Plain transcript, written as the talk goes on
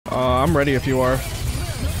I'm ready if you are.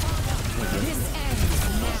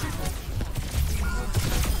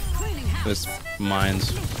 This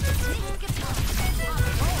mines.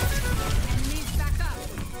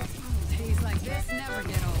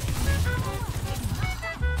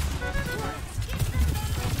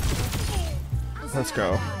 Let's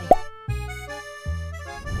go.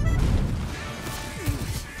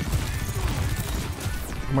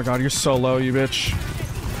 Oh my god, you're so low, you bitch.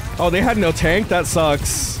 Oh, they had no tank? That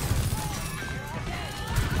sucks.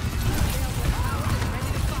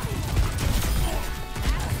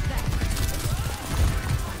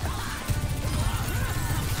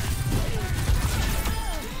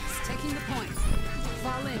 Taking the point.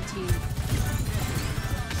 Fall in, team.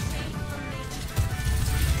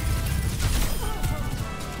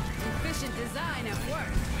 Efficient design at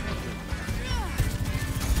work.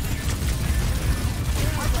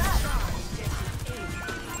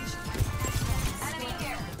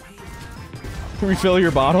 Refill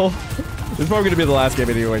your bottle? This is probably gonna be the last game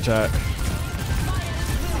anyway, chat.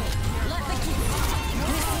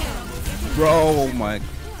 Bro, oh my.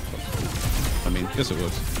 I mean, yes it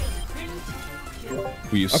was.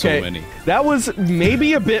 We used so many. That was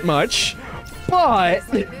maybe a bit much, but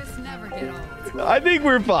I think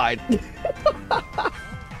we're fine.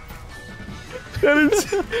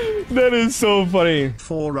 That is so funny.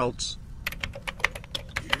 4 ults.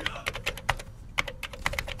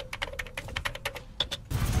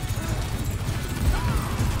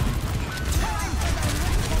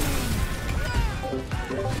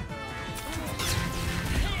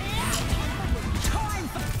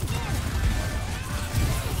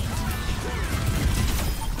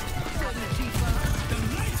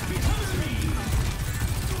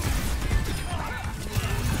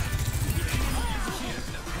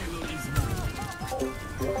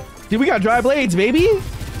 Dude, we got dry blades, baby.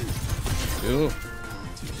 Ew.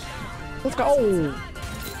 Let's go.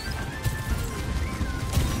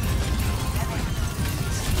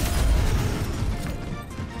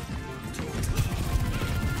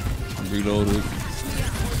 I'm reloaded.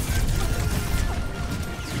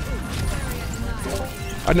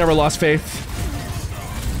 I never lost faith.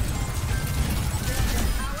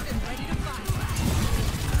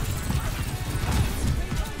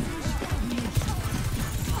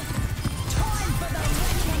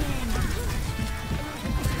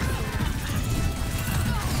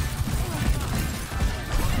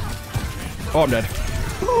 Oh, I'm dead.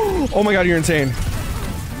 Oh my god, you're insane.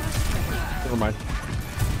 Never mind.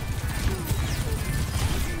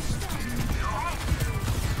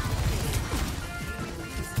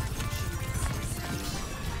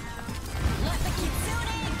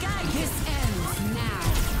 This ends now.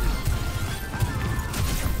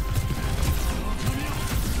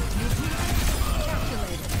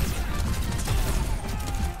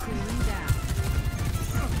 Cooling down.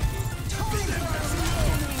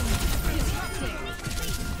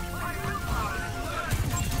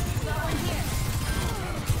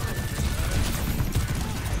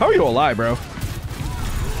 How are you alive, bro?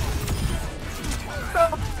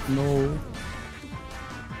 No.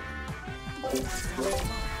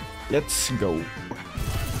 Let's go.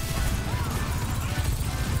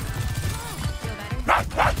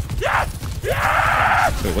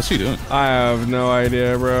 Wait, what's he doing? I have no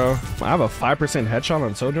idea, bro. I have a 5% headshot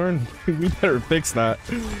on Sojourn. We better fix that.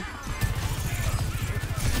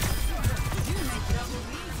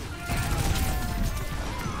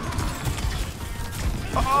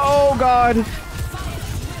 Oh god.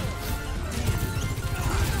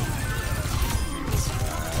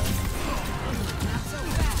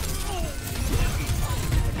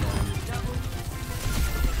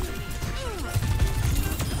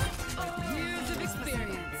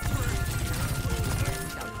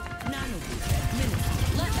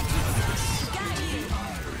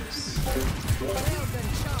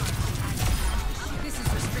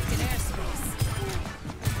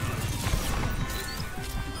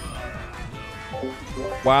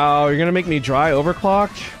 Wow, you're gonna make me dry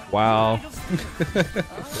overclock? Wow.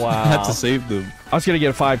 Wow. I had to save them. I was gonna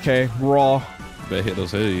get a 5k raw. Better hit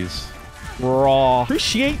those hitties. Raw.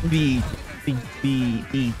 Appreciate the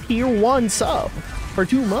tier 1 sub for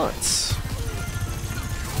 2 months.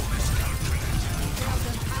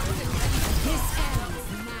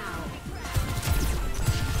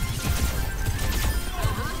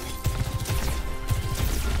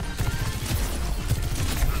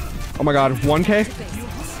 Oh my god, 1k?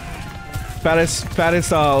 Fattest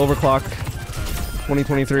overclock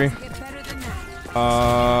 2023.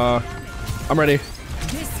 I'm ready.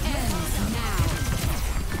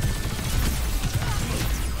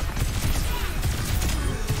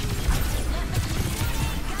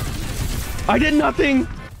 I did nothing.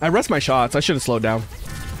 I rest my shots. I should have slowed down.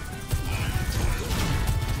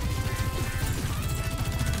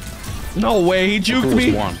 No way, he juked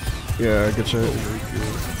me. One. Yeah, good shit.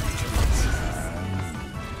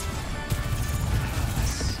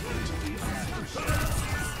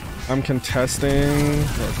 I'm contesting.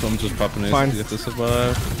 I'm just popping his Fine. to get to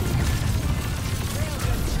survive.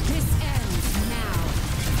 This ends now.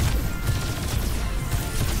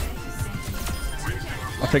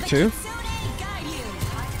 I'll pick 2. Guide you.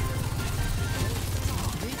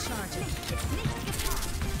 Recharging.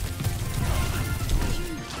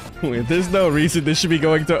 Wait, there's no reason this should be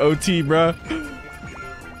going to OT, bruh.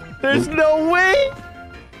 There's no way.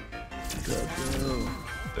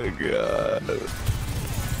 Oh, God.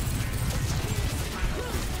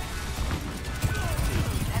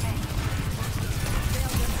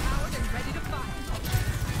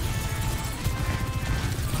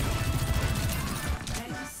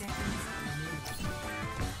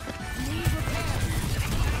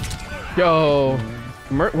 Yo,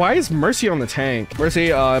 why is Mercy on the tank? Mercy,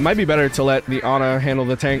 it might be better to let the Ana handle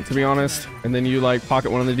the tank, to be honest, and then you like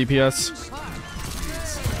pocket one of the DPS.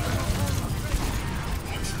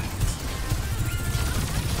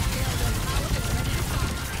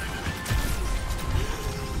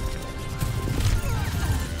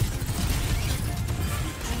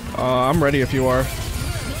 I'm ready if you are.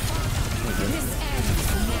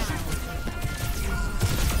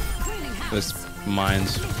 This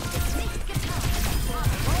mines.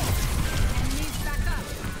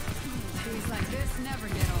 Things like this never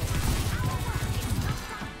get old.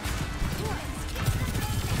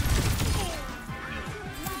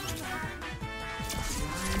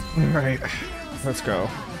 All right, let's go.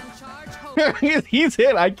 He's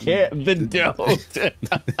hit. I can't. The dote.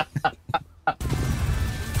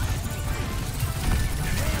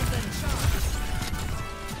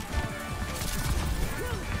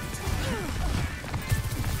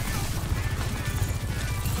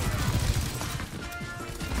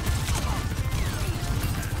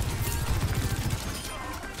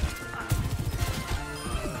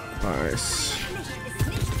 Nice.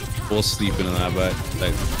 We'll sleep in that, but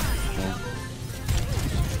like,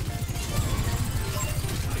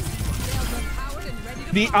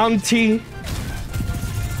 The auntie.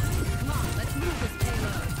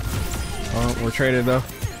 Oh, we're traded though.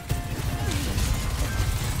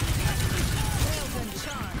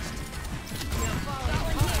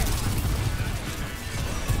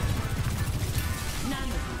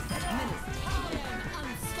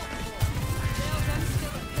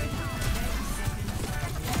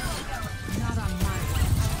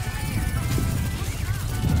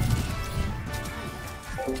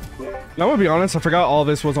 I'm gonna be honest, I forgot all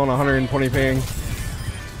this was on 120 ping.